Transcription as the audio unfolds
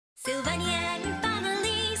Sylvanian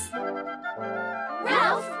Families.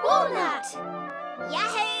 Ralph Walnut.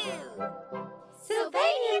 Yahoo!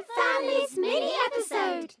 Sylvanian Families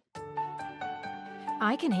mini-episode.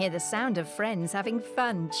 I can hear the sound of friends having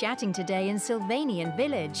fun chatting today in Sylvanian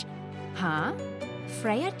Village. Huh?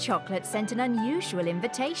 Freya Chocolate sent an unusual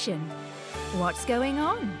invitation. What's going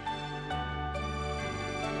on?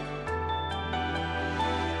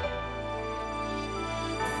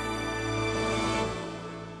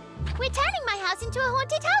 We're turning my house into a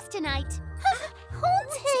haunted house tonight.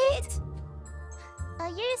 Haunted? Are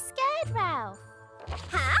you scared, Ralph?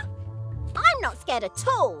 Huh? I'm not scared at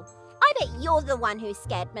all. I bet you're the one who's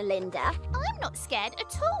scared, Melinda. I'm not scared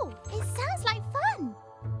at all. It sounds like fun.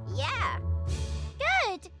 Yeah.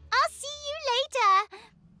 Good. I'll see you later.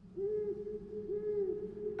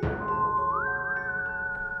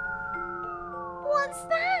 What's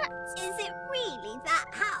that? Is it really that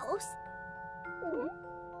house?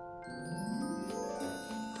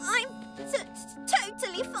 I'm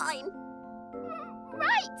totally fine.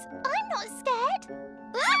 Right. I'm not scared.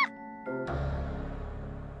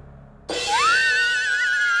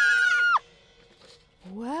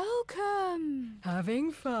 Welcome.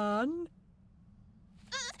 Having fun?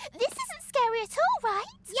 This isn't scary at all, right?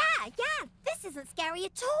 Yeah. This isn't scary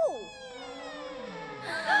at all.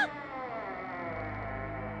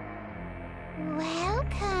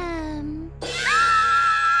 Welcome. Did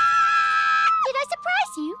I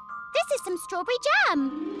surprise you? This is some strawberry jam.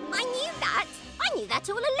 I knew that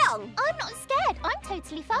all along. I'm not scared. I'm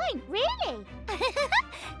totally fine. Really?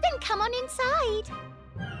 Then come on inside.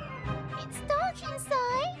 It's dark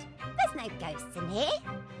inside. There's no ghosts in here.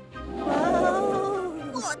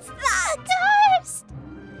 Whoa! What's that? A ghost!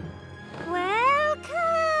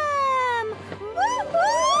 Welcome!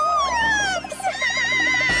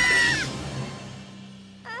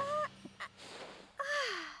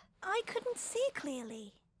 I couldn't see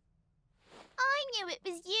clearly. I knew it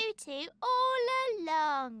was you two all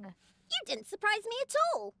along. You didn't surprise me at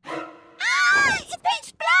all. Ah! It's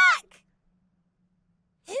pitch black!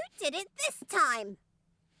 Who did it this time?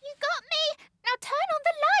 You got me. Now turn on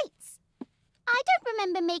the lights. I don't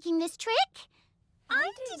remember making this trick.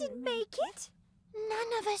 I didn't make it.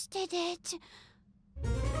 None of us did it.